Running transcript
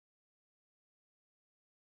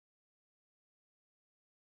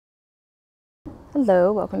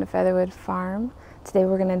Hello, welcome to Featherwood Farm. Today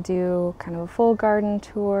we're going to do kind of a full garden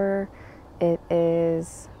tour. It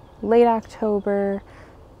is late October.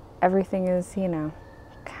 Everything is,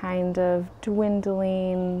 kind of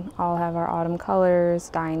dwindling. All have our autumn colors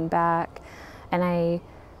dying back. And I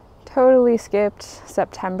totally skipped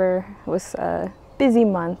September. It was a busy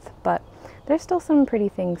month, but there's still some pretty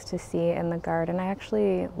things to see in the garden. I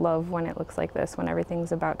actually love when it looks like this, when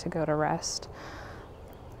everything's about to go to rest.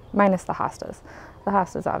 Minus the hostas. The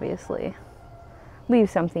hostas obviously leave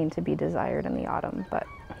something to be desired in the autumn, but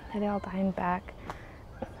they all dying back.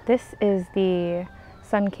 This is the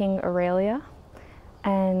Sun King Aurelia,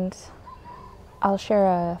 and I'll share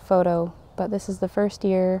a photo, but this is the first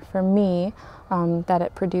year for me that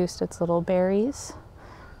it produced its little berries.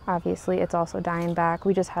 Obviously, it's also dying back.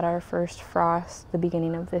 We just had our first frost the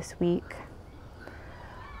beginning of this week.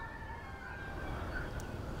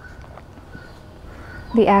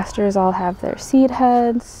 The asters all have their seed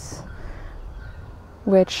heads,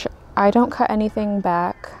 which I don't cut anything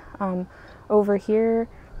back. Over here,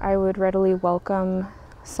 I would readily welcome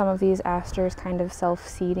some of these asters kind of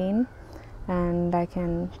self-seeding, and I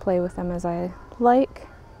can play with them as I like.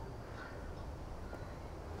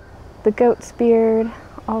 The goat's beard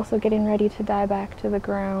also getting ready to die back to the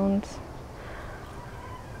ground.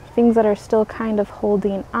 Things that are still kind of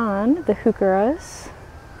holding on, the heucheras.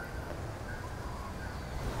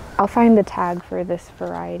 I'll find the tag for this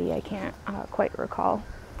variety, I can't quite recall.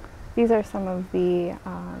 These are some of the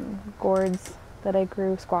gourds that I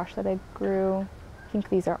grew, squash that I grew. I think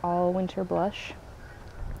these are all winter blush.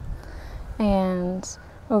 And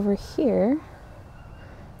over here,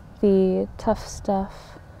 the Tough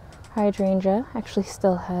Stuff hydrangea actually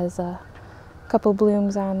still has a couple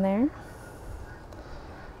blooms on there.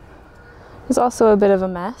 There's also a bit of a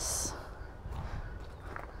mess.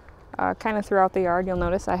 Kind of throughout the yard, you'll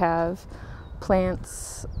notice I have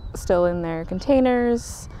plants still in their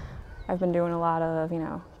containers. I've been doing a lot of,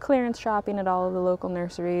 clearance shopping at all of the local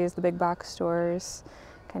nurseries, the big box stores,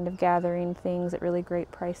 kind of gathering things at really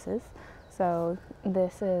great prices. So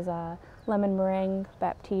this is a lemon meringue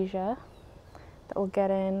baptisia that we'll get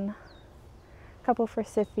in, a couple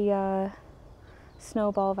forsythia,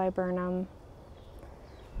 snowball viburnum.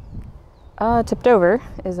 Tipped over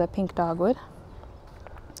is a pink dogwood.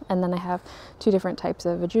 And then I have two different types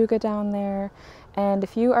of ajuga down there and a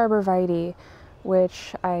few arborvitae,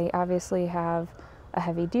 which I obviously have a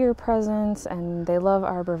heavy deer presence and they love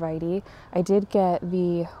arborvitae. I did get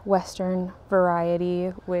the western variety,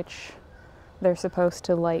 which they're supposed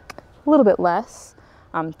to like a little bit less.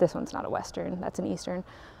 This one's not a western, that's an eastern.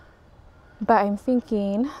 But I'm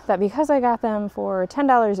thinking that because I got them for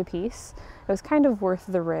 $10 a piece, it was kind of worth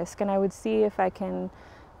the risk, and I would see if I can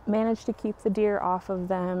manage to keep the deer off of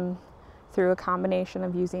them through a combination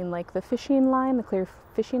of using like the fishing line, the clear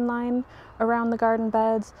fishing line around the garden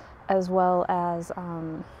beds, as well as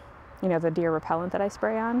the deer repellent that I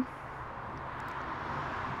spray on.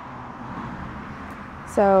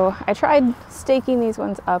 So I tried staking these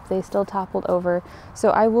ones up, they still toppled over. So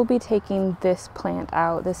I will be taking this plant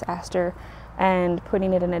out, this aster, and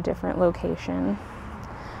putting it in a different location,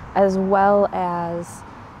 as well as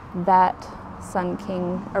that Sun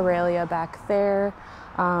King Aurelia back there.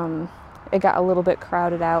 It got a little bit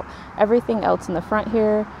crowded out. Everything else in the front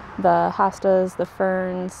here, the hostas, the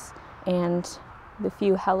ferns, and the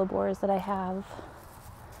few hellebores that I have,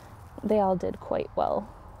 they all did quite well.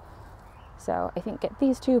 So I think get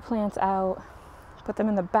these two plants out, put them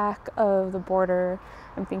in the back of the border.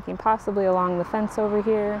 I'm thinking possibly along the fence over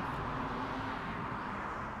here.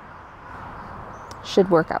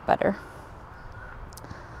 Should work out better.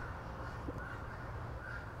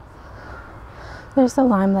 There's the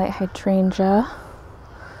limelight hydrangea.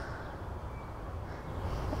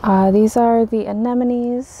 These are the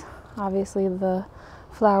anemones. Obviously the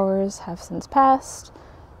flowers have since passed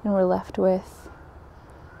and we're left with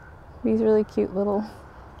these really cute little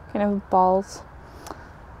kind of balls.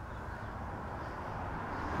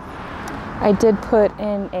 I did put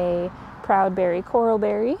in a proudberry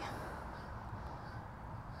coralberry.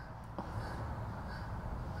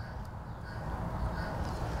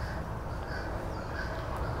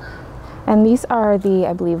 And these are the,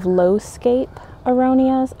 I believe, low-scape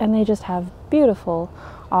aronias, and they just have beautiful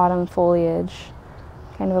autumn foliage.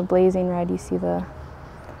 Kind of a blazing red. You see the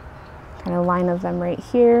kind of line of them right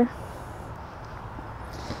here.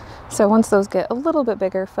 So once those get a little bit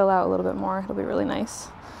bigger, fill out a little bit more, it'll be really nice.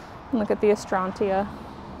 And look at the astrantia.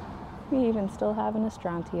 We even still have an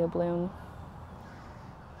astrantia bloom.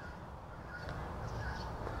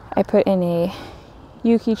 I put in a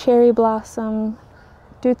Yuki cherry blossom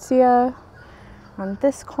Deutzia. on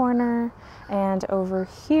this corner, and over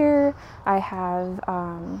here I have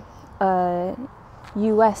a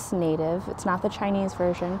US native. It's not the Chinese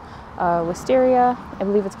version. Wisteria, I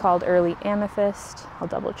believe it's called early amethyst. I'll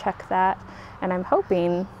double check that. And I'm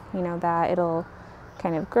hoping, you know, that it'll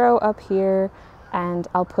kind of grow up here, and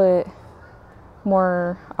I'll put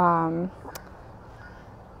more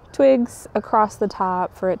twigs across the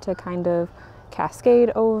top for it to kind of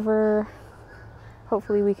cascade over.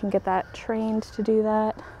 Hopefully we can get that trained to do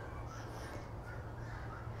that.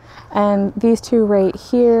 And these two right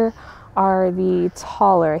here are the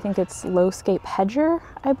taller, I think it's low-scape hedger,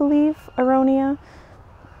 I believe, aronia.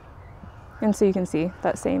 And so you can see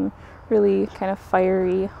that same really kind of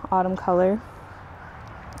fiery autumn color.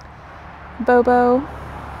 Bobo.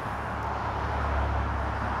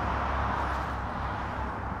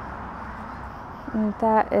 And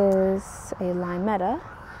that is a limetta.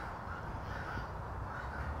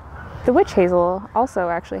 The witch hazel also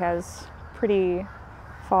actually has pretty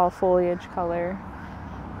fall foliage color.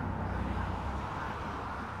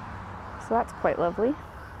 So that's quite lovely.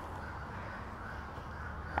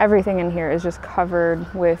 Everything in here is just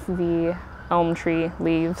covered with the elm tree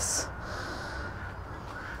leaves.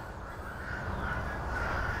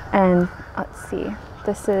 And let's see,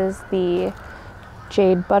 this is the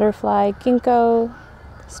jade butterfly ginkgo,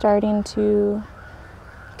 starting to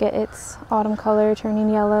get its autumn color, turning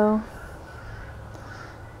yellow.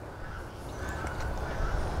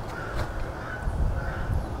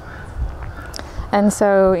 And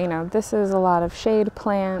so, you know, this is a lot of shade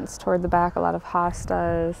plants toward the back, a lot of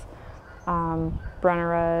hostas,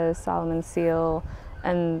 Brunneras, Solomon seal,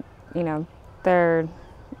 and, you know, they're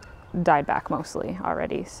died back mostly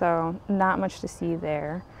already, so not much to see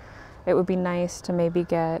there. It would be nice to maybe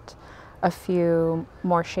get a few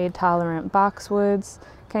more shade tolerant boxwoods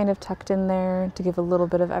kind of tucked in there to give a little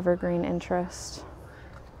bit of evergreen interest.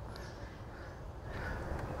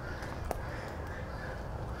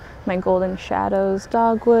 My golden shadows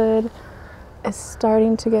dogwood is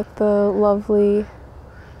starting to get the lovely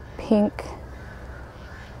pink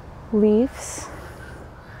leaves.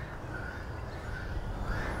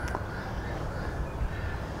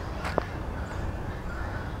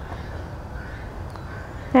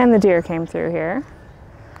 And the deer came through here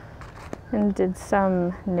and did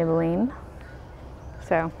some nibbling.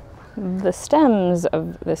 So the stems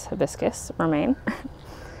of this hibiscus remain.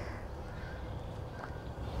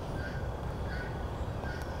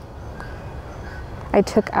 I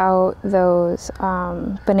took out those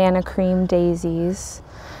banana cream daisies,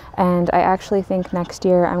 and I actually think next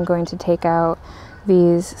year I'm going to take out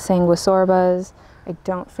these sanguisorbas. I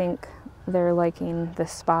don't think they're liking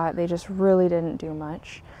this spot. They just really didn't do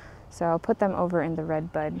much. So I'll put them over in the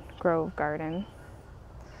Redbud Grove garden.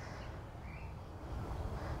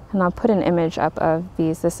 And I'll put an image up of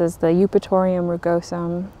these. This is the Eupatorium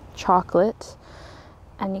rugosum chocolate.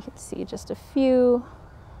 And you can see just a few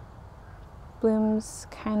blooms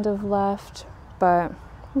kind of left, but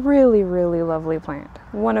really, really lovely plant.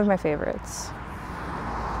 One of my favorites.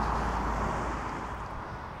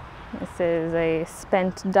 This is a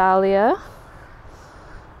spent dahlia.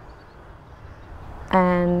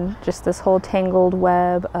 And just this whole tangled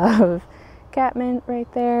web of catmint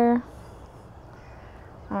right there.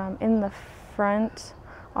 In the front,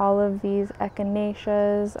 all of these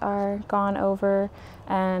echinaceas are gone over,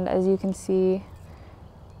 and as you can see,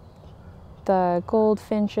 the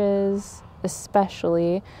goldfinches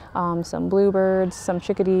especially, some bluebirds, some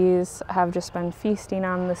chickadees have just been feasting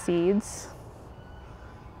on the seeds.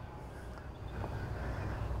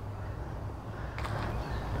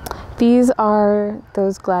 These are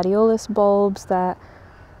those gladiolus bulbs that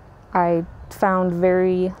I found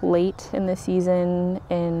very late in the season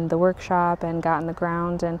in the workshop and got in the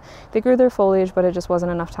ground, and they grew their foliage, but it just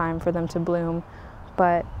wasn't enough time for them to bloom.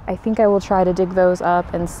 But I think I will try to dig those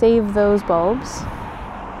up and save those bulbs.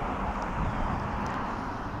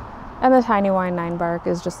 And the tiny wine ninebark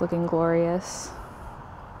is just looking glorious.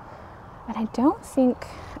 And I don't think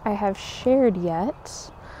I have shared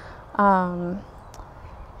yet.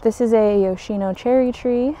 This is a Yoshino cherry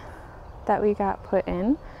tree that we got put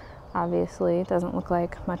in. Obviously, it doesn't look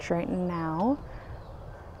like much right now.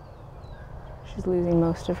 She's losing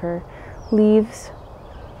most of her leaves,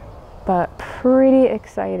 but pretty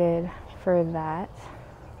excited for that.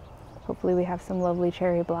 Hopefully we have some lovely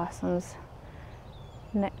cherry blossoms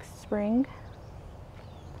next spring.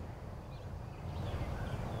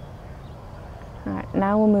 All right,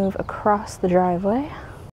 now we'll move across the driveway.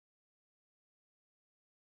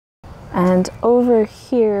 And over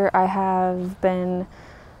here I have been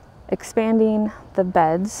expanding the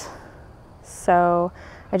beds. So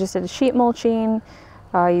I just did sheet mulching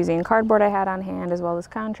using cardboard I had on hand, as well as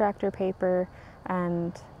contractor paper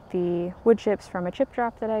and the wood chips from a chip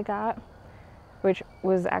drop that I got, which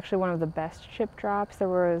was actually one of the best chip drops. There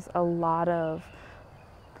was a lot of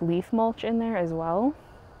leaf mulch in there as well.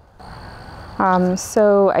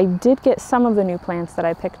 So I did get some of the new plants that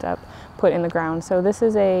I picked up put in the ground. So this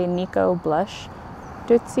is a Nico blush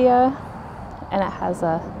deutzia, and it has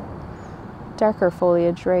a darker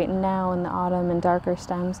foliage right now in the autumn and darker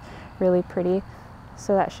stems, really pretty.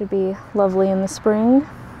 So that should be lovely in the spring.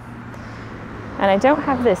 And I don't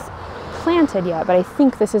have this planted yet, but I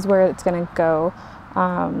think this is where it's gonna go.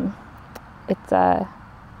 It's a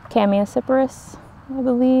Chamaecyparis, I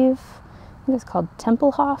believe. I think it's called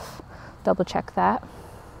Tempelhof. Double check that.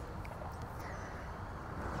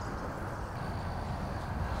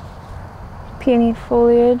 Peony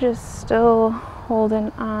foliage is still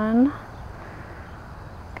holding on.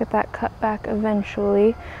 Get that cut back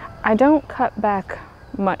eventually. I don't cut back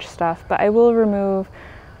much stuff, but I will remove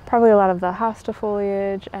probably a lot of the hosta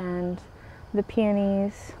foliage and the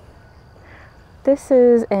peonies. This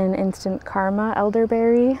is an Instant Karma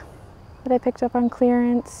elderberry that I picked up on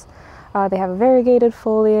clearance. They have a variegated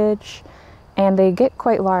foliage and they get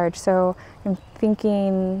quite large, so I'm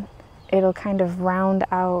thinking it'll kind of round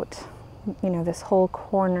out, you know, this whole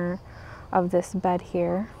corner of this bed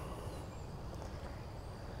here.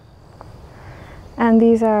 And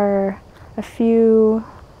these are a few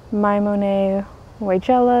Maimone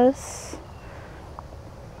weigellas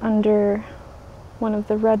under one of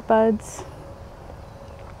the red buds.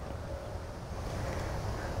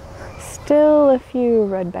 Still a few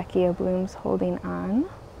Rudbeckia blooms holding on.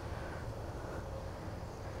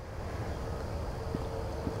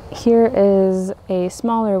 Here is a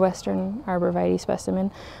smaller Western Arborvitae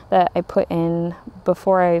specimen that I put in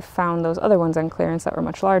before I found those other ones on clearance that were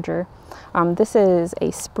much larger. This is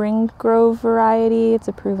a Spring Grove variety. It's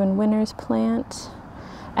a proven winner's plant.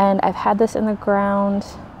 And I've had this in the ground,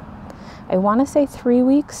 I want to say 3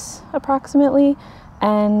 weeks approximately.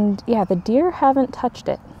 And yeah, the deer haven't touched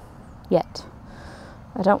it yet.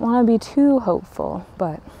 I don't want to be too hopeful,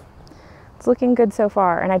 but it's looking good so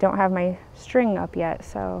far. And I don't have my string up yet,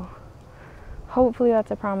 so hopefully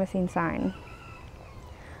that's a promising sign.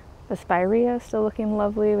 The spirea is still looking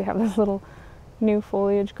lovely. We have this little new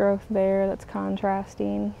foliage growth there that's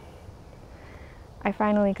contrasting. I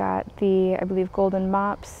finally got the, I believe, golden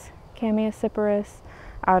mops Chamaecyparis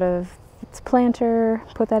out of its planter,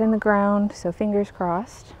 put that in the ground, so fingers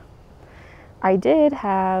crossed. I did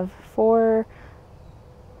have 4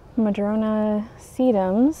 Madrona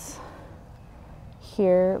sedums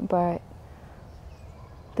here, but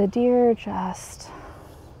the deer just,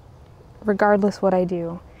 regardless what I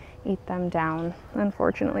do, eat them down,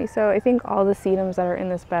 unfortunately. So I think all the sedums that are in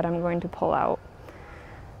this bed I'm going to pull out.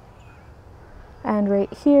 And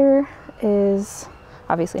right here is,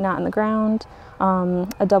 obviously not in the ground,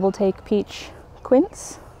 a double take peach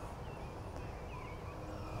quince,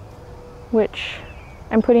 which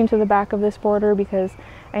I'm putting to the back of this border because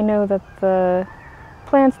I know that the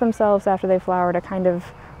plants themselves after they flowered are kind of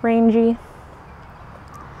rangy.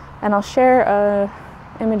 And I'll share a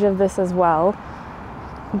image of this as well.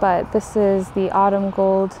 But this is the autumn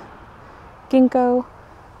gold ginkgo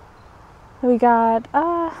that we got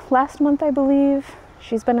last month, I believe.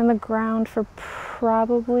 She's been in the ground for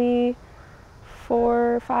probably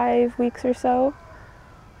 4 or 5 weeks or so.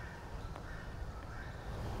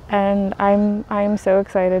 And I'm so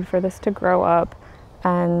excited for this to grow up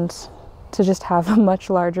and to just have a much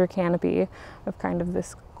larger canopy of kind of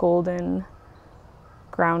this golden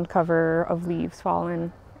ground cover of leaves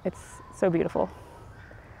fallen. It's so beautiful.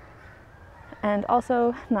 And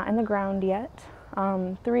also not in the ground yet,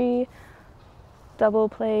 3 double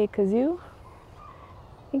play kazoo.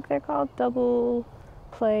 I think they're called double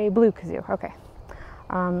play blue kazoo. Okay.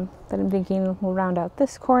 That I'm thinking we'll round out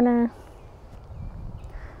this corner.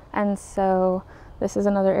 And so this is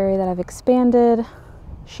another area that I've expanded,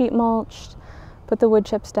 sheet mulched, put the wood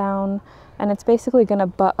chips down, and it's basically gonna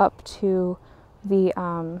butt up to the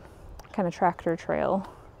kind of tractor trail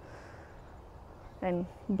and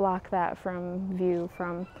block that from view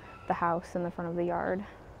from the house in the front of the yard.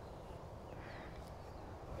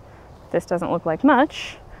 This doesn't look like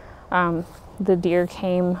much. The deer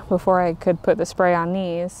came before I could put the spray on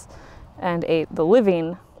these and ate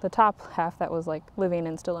the top half that was like living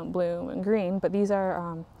and still in bloom and green. But these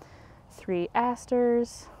are 3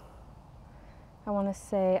 asters. I want to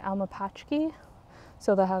say almapatchki.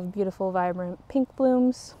 So they'll have beautiful, vibrant pink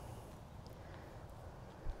blooms.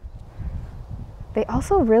 They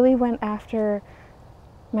also really went after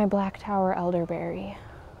my black tower elderberry.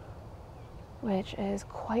 which is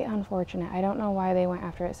quite unfortunate. I don't know why they went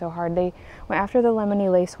after it so hard. They went after the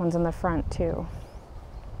lemony lace ones in the front too.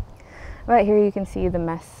 But here you can see the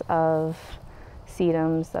mess of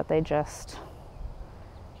sedums that they just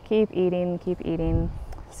keep eating.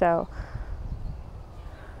 So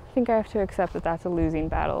I think I have to accept that that's a losing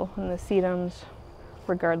battle. And the sedums,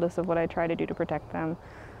 regardless of what I try to do to protect them,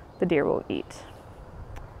 the deer will eat.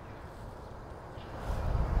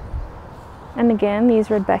 And again, these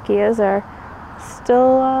Rudbeckias are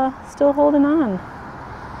still holding on.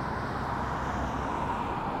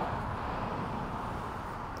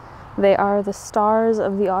 They are the stars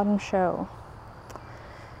of the autumn show.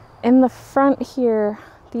 In the front here,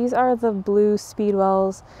 these are the blue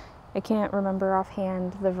Speedwells. I can't remember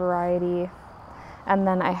offhand the variety. And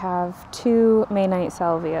then I have 2 May Night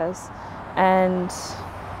Salvias. And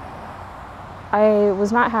I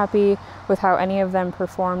was not happy with how any of them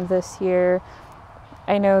performed this year.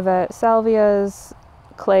 I know that salvias,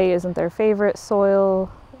 clay isn't their favorite soil,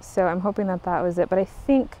 so I'm hoping that that was it. But I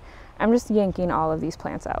think I'm just yanking all of these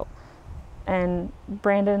plants out. And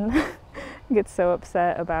Brandon gets so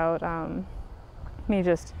upset about me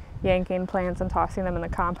just yanking plants and tossing them in the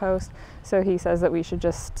compost. So he says that we should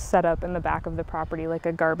just set up in the back of the property like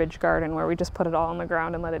a garbage garden where we just put it all on the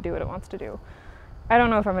ground and let it do what it wants to do. I don't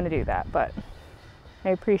know if I'm going to do that, but I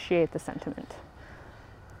appreciate the sentiment.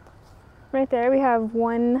 Right there we have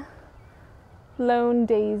one lone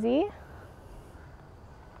daisy.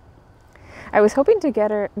 I was hoping to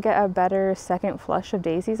get a better second flush of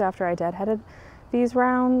daisies after I deadheaded these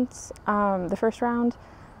rounds, the first round,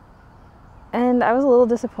 and I was a little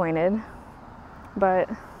disappointed, but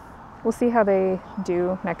we'll see how they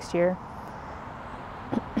do next year.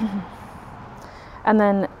 And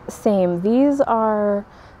then same, these are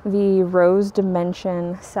the Rose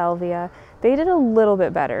Dimension Salvia. They did a little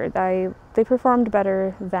bit better. They performed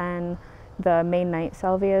better than the May Night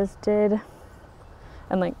Salvias did.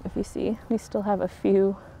 And like, if you see, we still have a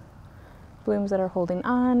few blooms that are holding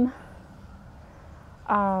on.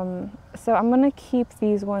 So I'm gonna keep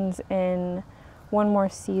these ones in one more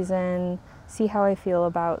season, see how I feel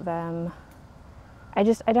about them. I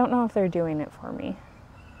don't know if they're doing it for me.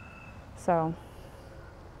 So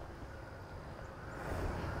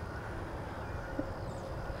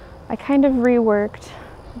I kind of reworked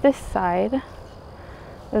this side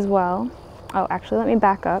as well. Oh, actually, let me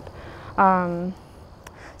back up.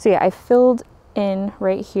 So yeah, I filled in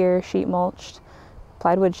right here, sheet mulched,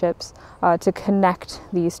 applied wood chips to connect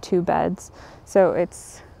these 2 beds. So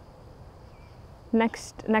it's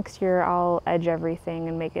next year I'll edge everything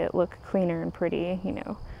and make it look cleaner and pretty, you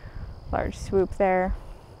know, large swoop there.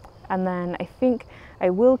 And then I think I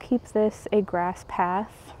will keep this a grass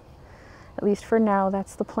path. At least for now,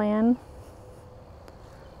 that's the plan.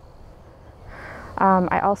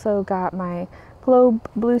 I also got my Globe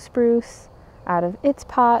Blue Spruce out of its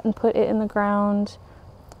pot and put it in the ground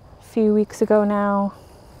a few weeks ago now.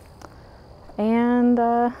 And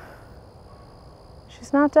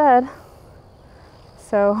she's not dead.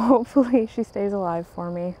 So hopefully she stays alive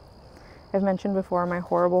for me. I've mentioned before my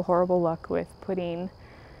horrible luck with putting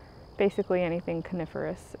basically anything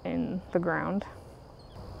coniferous in the ground.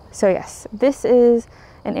 So yes, this is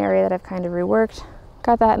an area that I've kind of reworked.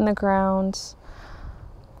 Got that in the ground.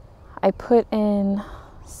 I put in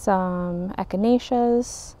some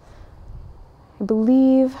echinaceas, I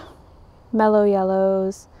believe mellow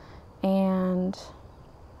yellows, and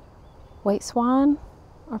white swan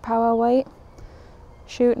or powwow white.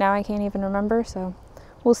 Shoot, now I can't even remember, so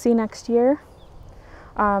we'll see next year.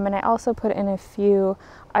 And I also put in a few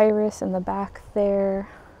iris in the back there.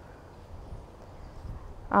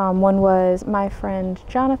 One was My Friend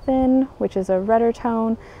Jonathan, which is a redder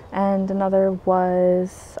tone, and another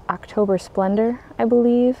was October Splendor, I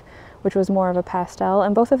believe, which was more of a pastel,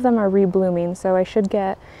 and both of them are reblooming, so I should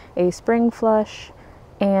get a spring flush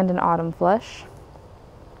and an autumn flush.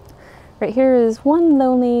 Right here is one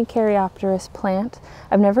lonely Caryopteris plant.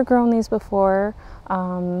 I've never grown these before,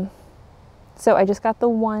 so I just got the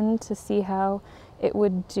one to see how it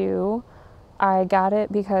would do. I got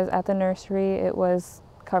it because at the nursery it was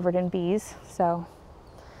covered in bees, so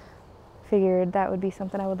figured that would be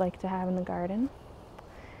something I would like to have in the garden.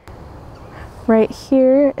 Right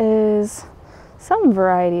here is some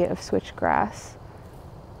variety of switchgrass.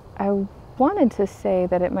 I wanted to say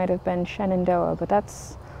that it might have been Shenandoah, but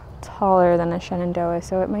that's taller than a Shenandoah,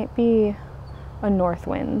 so it might be a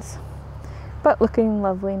Northwinds, but looking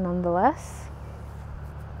lovely nonetheless.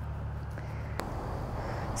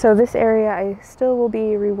 So this area I still will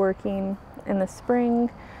be reworking in the spring.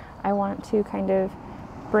 I want to kind of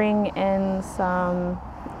bring in some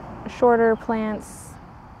shorter plants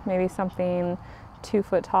maybe something 2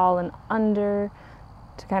 foot tall and under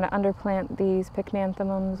to kind of underplant these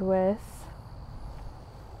pycnanthemums with.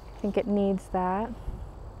 I think it needs that.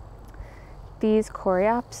 These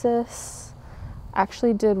coreopsis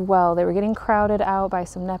actually did well. They were getting crowded out by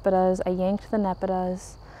some nepidas. I yanked the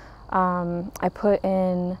nepidas. I put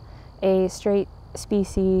in a straight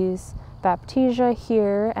species baptisia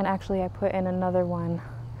here, and actually I put in another one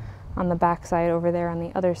on the back side over there on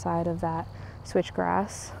the other side of that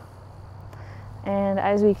switchgrass. And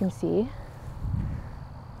as we can see,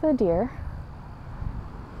 the deer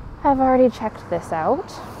have already checked this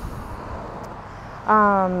out.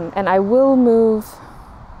 And I will move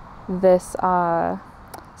this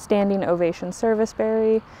standing ovation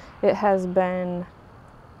serviceberry. It has been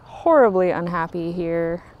horribly unhappy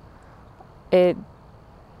here. It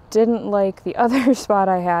didn't like the other spot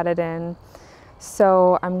I had it in.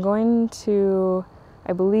 So I'm going to,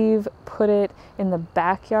 I believe, put it in the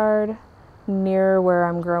backyard near where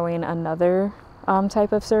I'm growing another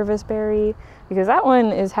type of serviceberry, because that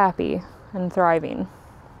one is happy and thriving.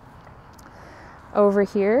 Over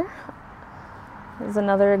here is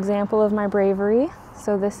another example of my bravery.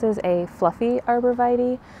 So this is a fluffy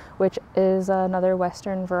arborvitae, which is another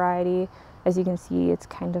western variety. As you can see, it's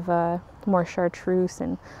kind of a more chartreuse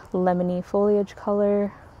and lemony foliage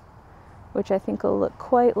color, which I think will look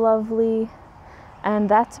quite lovely. And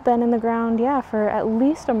that's been in the ground, yeah, for at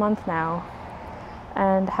least a month now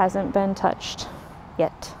and hasn't been touched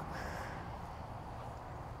yet.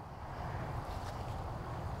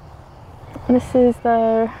 This is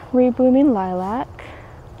the reblooming lilac.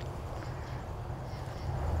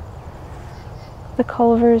 The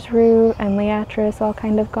Culver's root and liatris all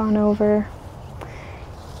kind of gone over.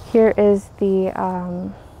 Here is the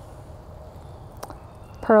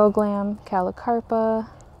pearl glam calocarpa.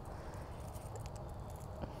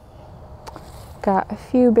 Got a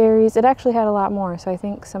few berries. It actually had a lot more, so I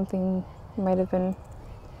think something might have been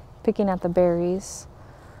picking at the berries.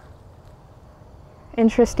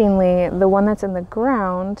 Interestingly, the one that's in the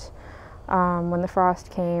ground, when the frost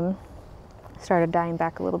came, started dying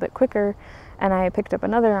back a little bit quicker, and I picked up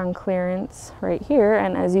another on clearance right here,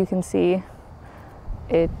 and as you can see,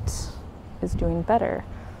 it is doing better.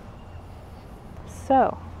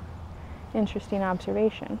 So, interesting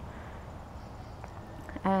observation.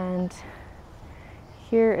 And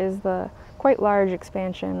here is the quite large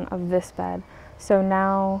expansion of this bed. So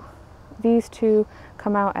now these two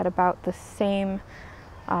come out at about the same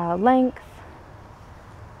length,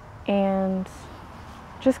 and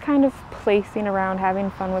just kind of placing around,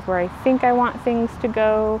 having fun with where I think I want things to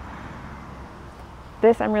go.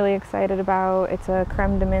 This I'm really excited about. It's a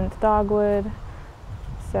creme de menthe dogwood,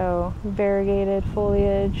 so variegated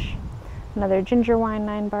foliage. Another ginger wine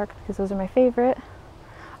 9-bark, because those are my favorite.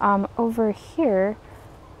 Over here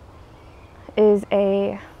is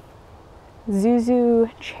a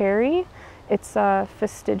Zuzu cherry. It's a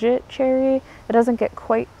fastigiate cherry. It doesn't get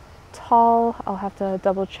quite tall. I'll have to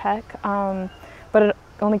double check. But it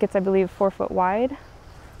only gets, I believe, 4 foot wide.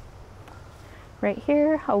 Right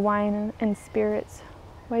here, a wine and spirits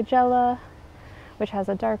Weigela, which has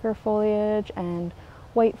a darker foliage and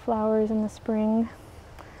white flowers in the spring.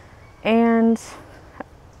 And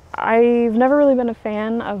I've never really been a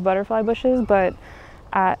fan of butterfly bushes, but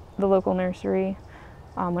at the local nursery,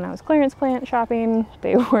 when I was clearance plant shopping,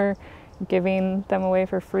 they were giving them away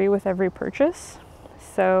for free with every purchase.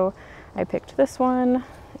 So I picked this one.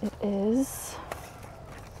 It is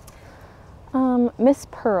Miss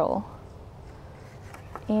Pearl.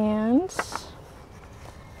 And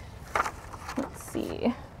let's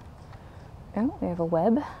see. Oh, we have a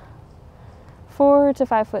web. 4 to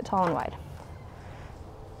 5 foot tall and wide.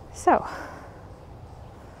 So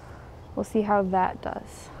we'll see how that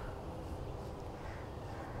does.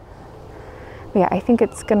 But yeah, I think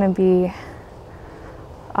it's gonna be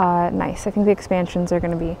nice. I think the expansions are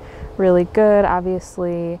gonna be really good.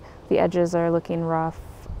 Obviously, the edges are looking rough.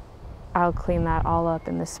 I'll clean that all up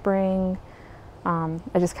in the spring.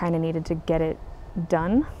 I just kind of needed to get it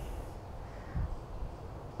done.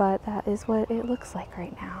 But that is what it looks like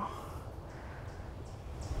right now.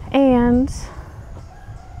 And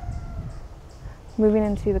moving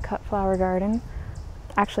into the cut flower garden.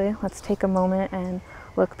 Actually, let's take a moment and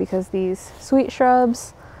look, because these sweet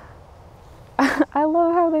shrubs, I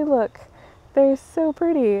love how they look. They're so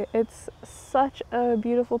pretty. It's such a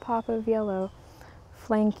beautiful pop of yellow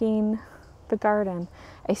flanking the garden.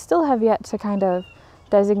 I still have yet to kind of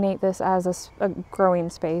designate this as a growing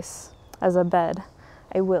space, as a bed.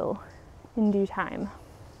 I will in due time.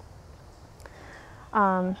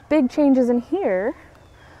 Big changes in here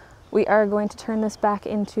we are going to turn this back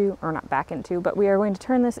into, or not back into, but we are going to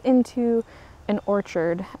turn this into an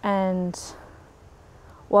orchard. And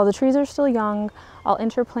while the trees are still young, I'll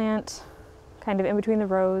interplant kind of in between the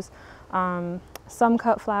rows some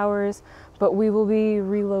cut flowers, but we will be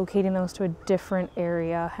relocating those to a different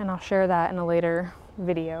area, and I'll share that in a later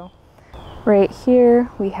video. Right here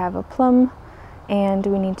we have a plum, and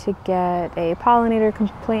we need to get a pollinator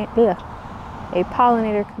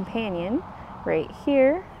companion right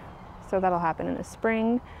here. So that'll happen in the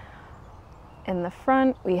spring. In the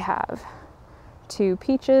front, we have 2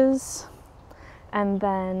 peaches. And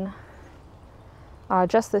then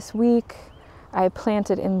just this week, I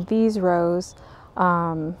planted in these rows,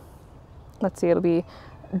 let's see, it'll be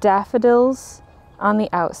daffodils on the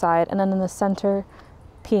outside, and then in the center,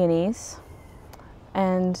 peonies.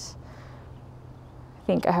 And I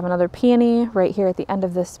think I have another peony right here at the end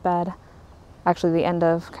of this bed. Actually, the end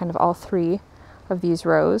of kind of all 3 of these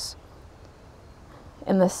rows.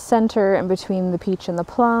 In the center, in between the peach and the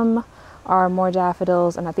plum, are more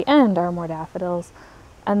daffodils, and at the end are more daffodils.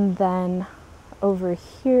 And then over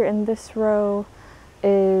here in this row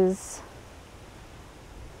is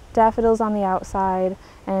daffodils on the outside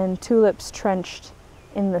and tulips trenched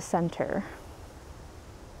in the center.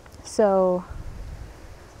 So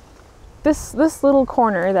this little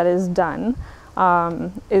corner that is done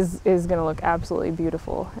is going to look absolutely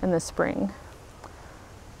beautiful in the spring.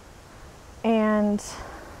 And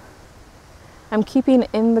I'm keeping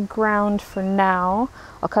in the ground for now.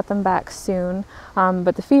 I'll cut them back soon.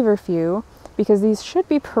 But the feverfew, because these should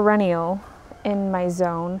be perennial in my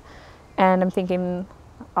zone, and I'm thinking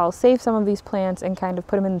I'll save some of these plants and kind of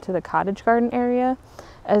put them into the cottage garden area,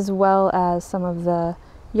 as well as some of the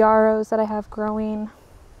yarrows that I have growing.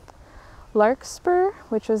 Larkspur,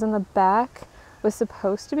 which was in the back, was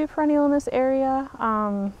supposed to be perennial in this area.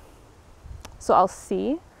 So I'll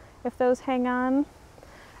see if those hang on.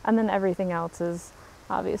 And then everything else is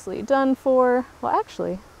obviously done for. Well,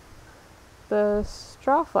 actually, the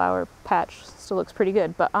straw flower patch still looks pretty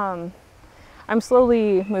good, but I'm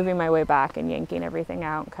slowly moving my way back and yanking everything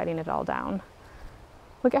out and cutting it all down.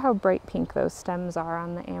 Look at how bright pink those stems are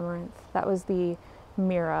on the amaranth. That was the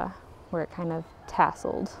mira where it kind of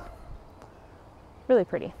tasseled. Really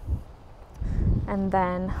pretty. And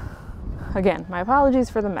then, again, my apologies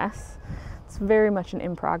for the mess. It's very much an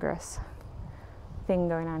in progress thing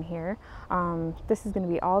going on here. This is going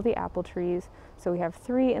to be all the apple trees. So we have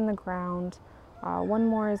 3 in the ground. 1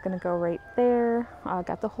 more is going to go right there.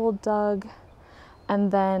 Got the hole dug.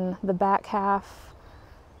 And then the back half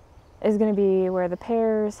is going to be where the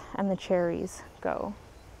pears and the cherries go.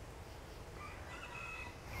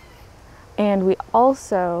 And we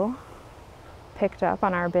also picked up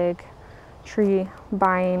on our big tree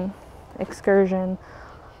buying excursion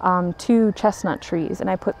 2 chestnut trees, and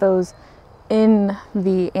I put those in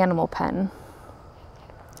the animal pen.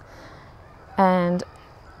 And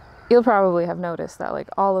you'll probably have noticed that like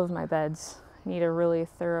all of my beds need a really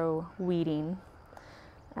thorough weeding,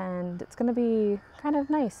 and it's going to be kind of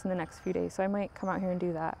nice in the next few days, so I might come out here and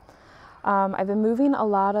do that. I've been moving a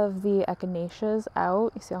lot of the echinaceas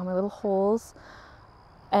out. You see all my little holes,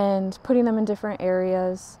 and putting them in different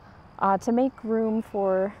areas to make room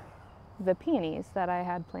for the peonies that I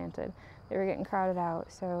had planted. They were getting crowded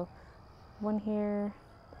out. So one here,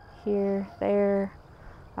 here, there,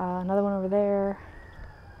 another one over there.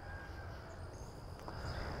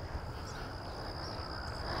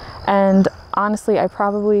 And honestly, I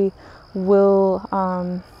probably will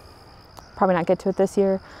probably not get to it this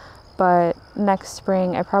year, but next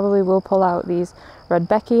spring I probably will pull out these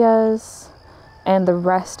rudbeckias and the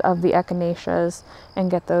rest of the echinaceas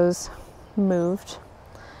and get those moved.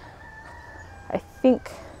 I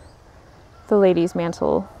think the lady's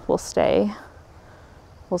mantle will stay.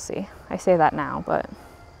 We'll see. I say that now, but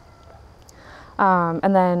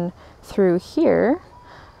and then through here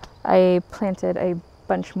I planted a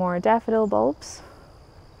bunch more daffodil bulbs.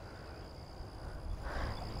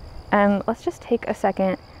 And let's just take a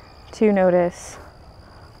second to notice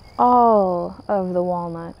all of the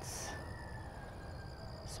walnuts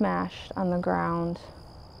smashed on the ground.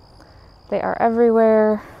 They are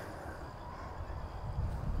everywhere.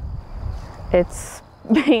 It's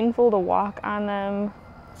painful to walk on them.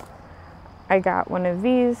 I got one of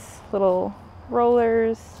these little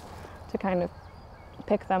rollers to kind of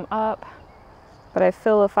pick them up, but I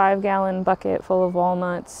fill a 5-gallon bucket full of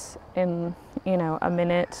walnuts in, you know, a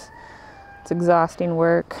minute. It's exhausting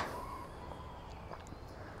work.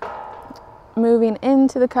 Moving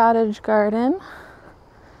into the cottage garden.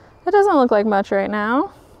 It doesn't look like much right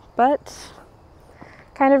now, but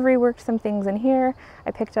kind of reworked some things in here.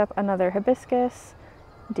 I picked up another hibiscus.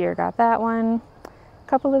 Deer got that one. A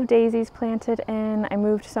couple of daisies planted in. I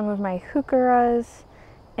moved some of my heucheras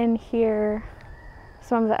in here.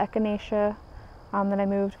 Some of the echinacea that I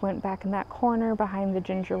moved went back in that corner behind the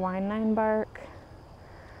ginger wine 9-bark.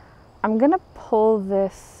 I'm gonna pull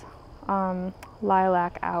this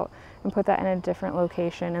lilac out and put that in a different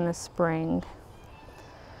location in the spring.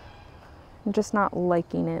 I'm just not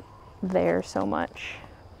liking it there so much.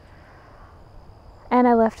 And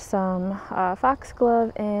I left some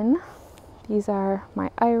foxglove in. These are my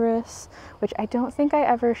iris, which I don't think I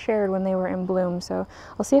ever shared when they were in bloom, so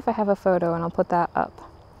I'll see if I have a photo and I'll put that up.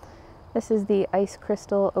 This is the ice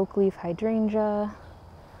crystal oak leaf hydrangea.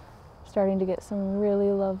 Starting to get some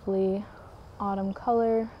really lovely autumn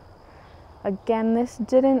color. Again, this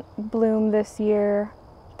didn't bloom this year.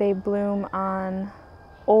 They bloom on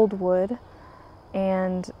old wood,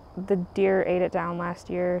 and the deer ate it down last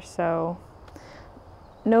year, so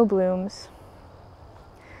no blooms.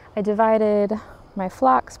 I divided my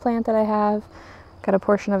phlox plant that I have. Got a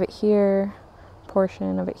portion of it here,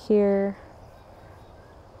 portion of it here.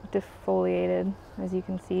 Defoliated, as you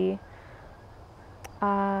can see.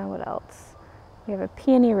 What else? We have a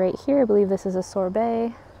peony right here. I believe this is a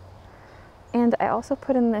sorbet. And I also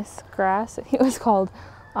put in this grass. I think it was called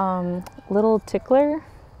Little Tickler.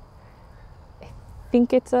 I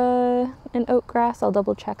think it's an oat grass. I'll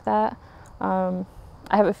double check that. I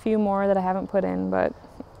have a few more that I haven't put in, but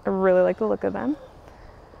I really like the look of them.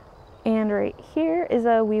 And right here is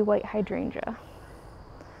a wee white hydrangea.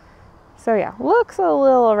 So yeah, looks a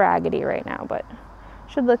little raggedy right now, but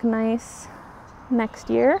should look nice next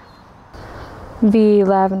year. The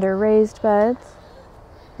lavender raised beds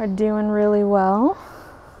are doing really well.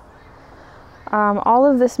 All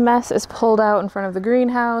of this mess is pulled out in front of the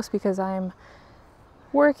greenhouse because I'm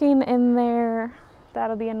working in there.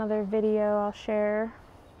 That'll be another video I'll share.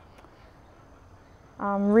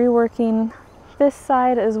 Reworking this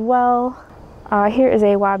side as well. Here is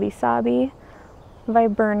a wabi-sabi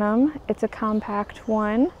viburnum. It's a compact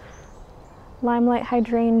one. Limelight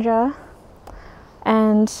hydrangea.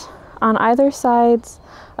 And on either sides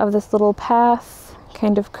of this little path,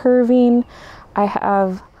 kind of curving, I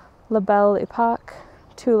have La Belle Epoque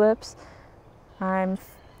tulips. I'm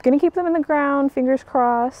gonna keep them in the ground, fingers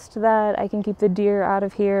crossed that I can keep the deer out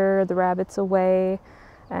of here, the rabbits away,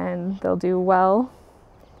 and they'll do well.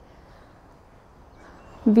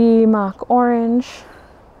 The mock orange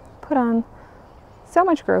put on so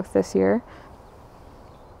much growth this year.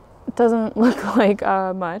 It doesn't look like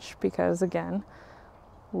much because, again,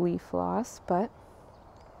 leaf loss, but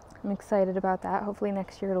I'm excited about that. Hopefully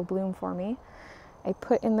next year it'll bloom for me. I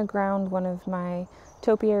put in the ground one of my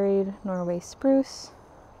topiaried Norway spruce.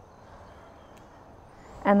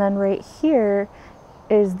 And then right here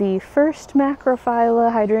is the first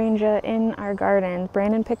macrophylla hydrangea in our garden.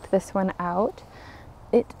 Brandon picked this one out.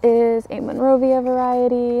 It is a Monrovia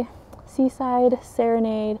variety, Seaside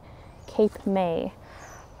Serenade Cape May.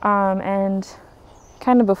 And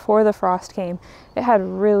kind of before the frost came, it had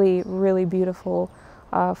really, really beautiful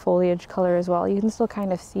foliage color as well. You can still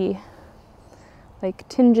kind of see like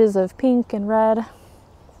tinges of pink and red.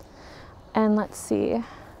 And let's see,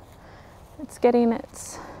 it's getting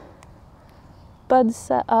its buds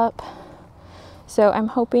set up. So I'm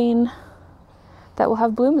hoping that we'll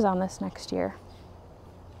have blooms on this next year.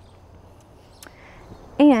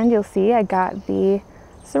 And you'll see I got the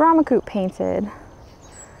Ceramicoop painted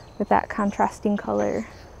with that contrasting color,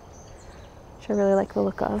 which I really like the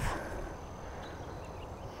look of.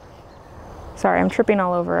 Sorry, I'm tripping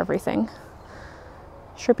all over everything.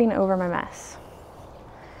 Tripping over my mess.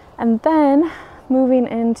 And then moving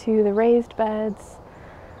into the raised beds.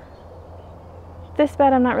 This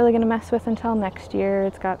bed I'm not really going to mess with until next year.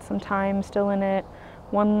 It's got some thyme still in it.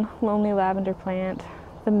 One lonely lavender plant,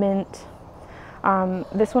 the mint.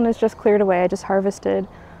 This one is just cleared away. I just harvested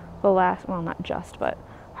the last, well, not just, but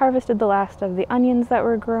harvested the last of the onions that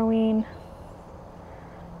were growing.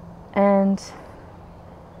 And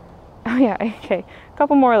oh yeah, okay, a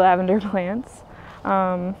couple more lavender plants.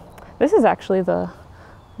 This is actually the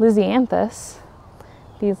Lysianthus,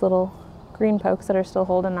 these little green pokes that are still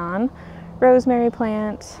holding on. Rosemary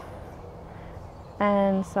plant,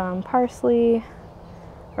 and some parsley,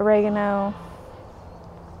 oregano.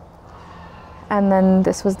 And then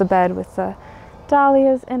this was the bed with the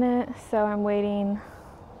dahlias in it, so I'm waiting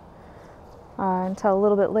until a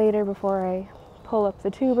little bit later before I pull up the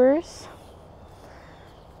tubers.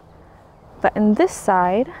 But in this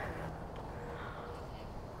side,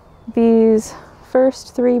 these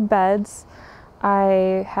first 3 beds,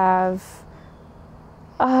 I have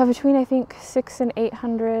between I think 600 and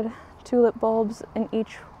 800 tulip bulbs in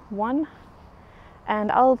each one.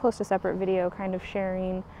 And I'll post a separate video kind of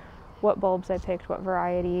sharing what bulbs I picked, what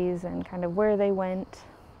varieties, and kind of where they went.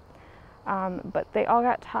 But they all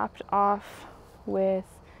got topped off with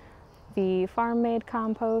the farm-made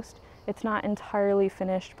compost. It's not entirely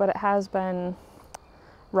finished, but it has been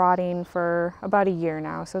rotting for about a year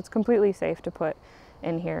now, so it's completely safe to put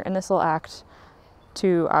in here. And this will act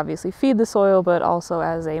to obviously feed the soil, but also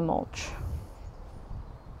as a mulch.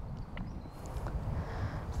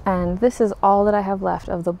 And this is all that I have left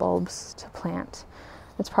of the bulbs to plant.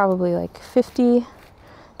 It's probably like 50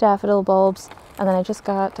 daffodil bulbs, and then I just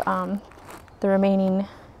got the remaining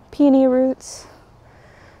peony roots.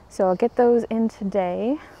 So I'll get those in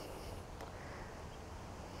today.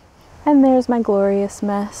 And there's my glorious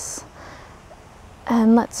mess.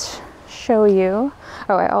 And let's show you.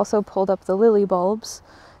 Oh, I also pulled up the lily bulbs,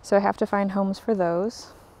 so I have to find homes for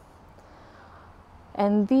those.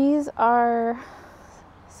 And these are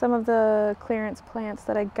some of the clearance plants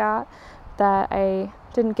that I got that I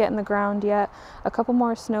didn't get in the ground yet. A couple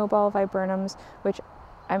more snowball viburnums, which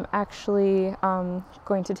I'm actually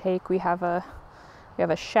going to take. We have a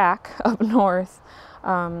shack up north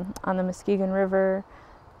on the Muskegon River,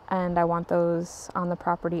 and I want those on the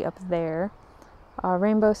property up there.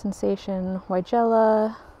 Rainbow Sensation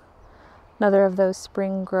Weigela, another of those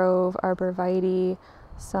Spring Grove arborvitae,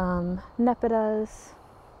 some Nepidas.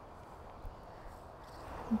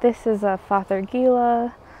 This is a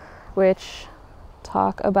Fothergilla, which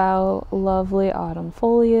talk about lovely autumn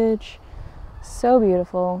foliage. So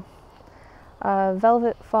beautiful.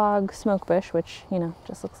 Velvet Fog Smokebush, which, you know,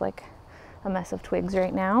 just looks like a mess of twigs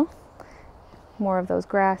right now. More of those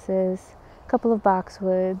grasses, a couple of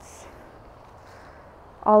boxwoods.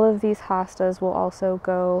 All of these hostas will also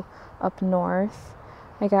go up north.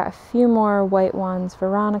 I got a few more white ones,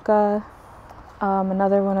 Veronica,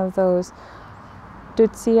 another one of those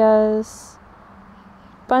Dutsias,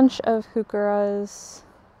 bunch of Heucheras,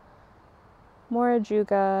 more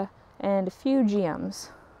Ajuga, and a few Geums.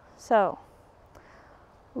 So,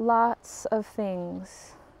 lots of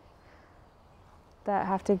things that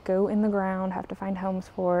have to go in the ground, have to find homes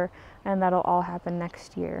for, and that'll all happen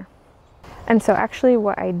next year. And so actually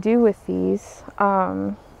what I do with these,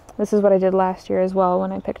 this is what I did last year as well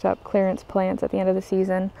when I picked up clearance plants at the end of the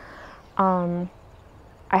season.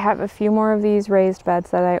 I have a few more of these raised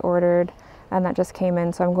beds that I ordered and that just came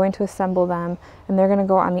in, so I'm going to assemble them, and they're going to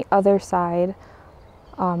go on the other side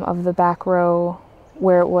of the back row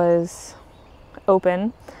where it was open.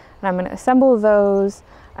 And I'm going to assemble those.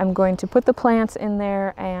 I'm going to put the plants in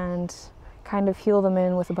there and kind of heal them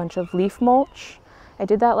in with a bunch of leaf mulch. I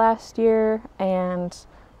did that last year and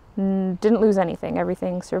didn't lose anything.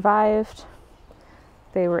 Everything survived.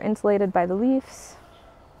 They were insulated by the leaves.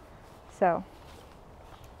 So,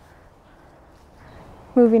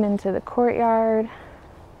 moving into the courtyard.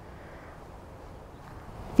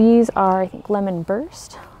 These are, I think, Lemon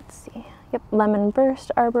Burst. Let's see. Yep, Lemon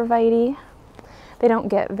Burst arborvitae. They don't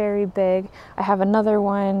get very big. I have another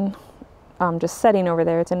one just setting over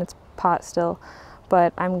there. It's in its pot still,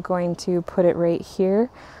 but I'm going to put it right here.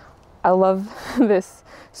 I love this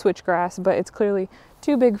switchgrass, but it's clearly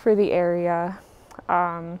too big for the area.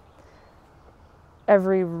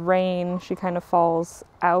 Every rain, she kind of falls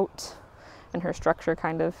out and her structure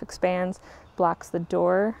kind of expands, blocks the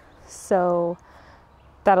door. So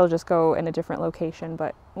that'll just go in a different location,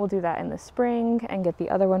 but we'll do that in the spring and get the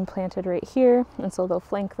other one planted right here. And so they'll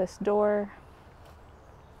flank this door.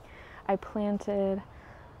 I planted,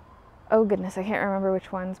 oh goodness, I can't remember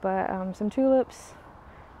which ones, but some tulips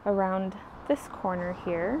around this corner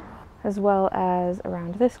here, as well as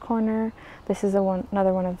around this corner. This is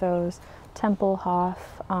another one of those Tempelhof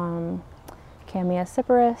Camea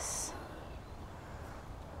cyparis.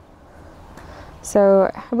 So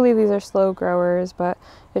I believe these are slow growers, but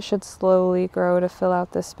it should slowly grow to fill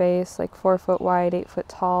out the space, like 4 foot wide, 8 foot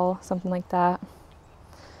tall, something like that.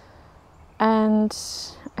 And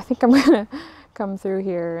I think I'm gonna come through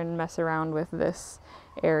here and mess around with this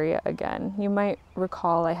area again. You might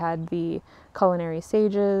recall I had the culinary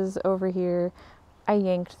sages over here. I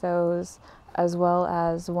yanked those, as well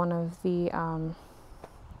as one of the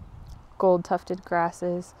gold tufted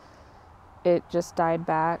grasses. It just died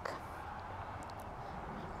back.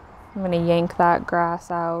 I'm gonna yank that grass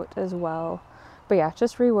out as well. But yeah,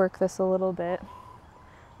 just rework this a little bit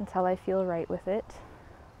until I feel right with it.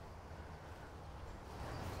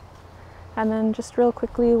 And then just real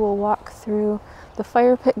quickly, we'll walk through the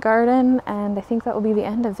fire pit garden, and I think that will be the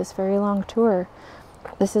end of this very long tour.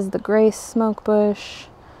 This is the Grace smoke bush.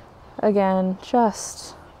 Again,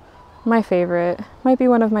 just my favorite. Might be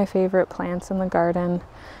one of my favorite plants in the garden.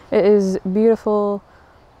 It is beautiful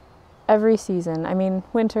every season. I mean,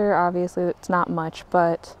 winter, obviously, it's not much,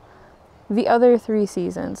 but the other 3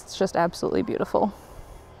 seasons, it's just absolutely beautiful.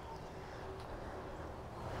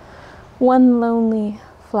 One lonely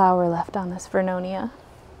flower left on this Vernonia.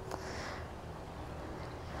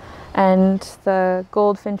 And the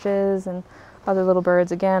goldfinches and other little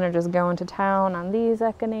birds, again, are just going to town on these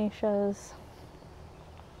echinaceas.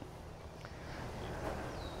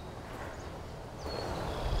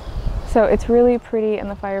 So it's really pretty in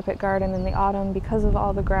the fire pit garden in the autumn because of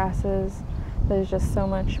all the grasses. There's just so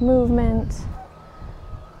much movement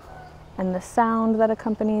and the sound that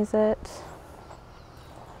accompanies it.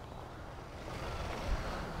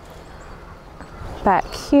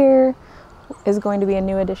 Back here is going to be a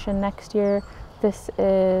new addition next year. This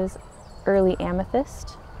is early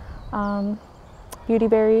amethyst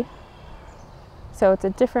beautyberry. So it's a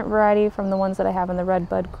different variety from the ones that I have in the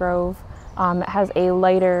Redbud Grove. It has a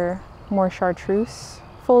lighter, more chartreuse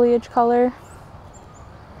foliage color,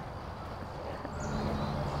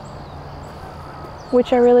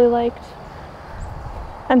 which I really liked.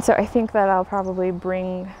 And so I think that I'll probably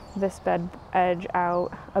bring this bed edge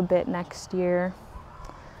out a bit next year.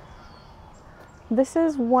 This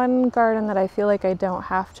is one garden that I feel like I don't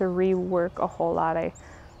have to rework a whole lot.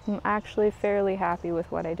 I'm actually fairly happy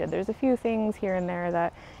with what I did. There's a few things here and there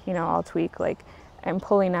that, you know, I'll tweak, like I'm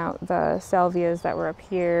pulling out the salvias that were up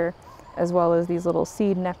here, as well as these little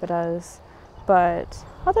seed nepitas. But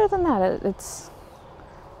other than that, it's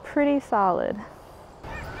pretty solid.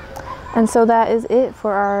 And so that is it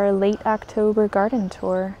for our late October garden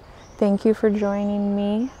tour. Thank you for joining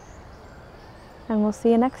me, and we'll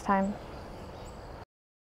see you next time.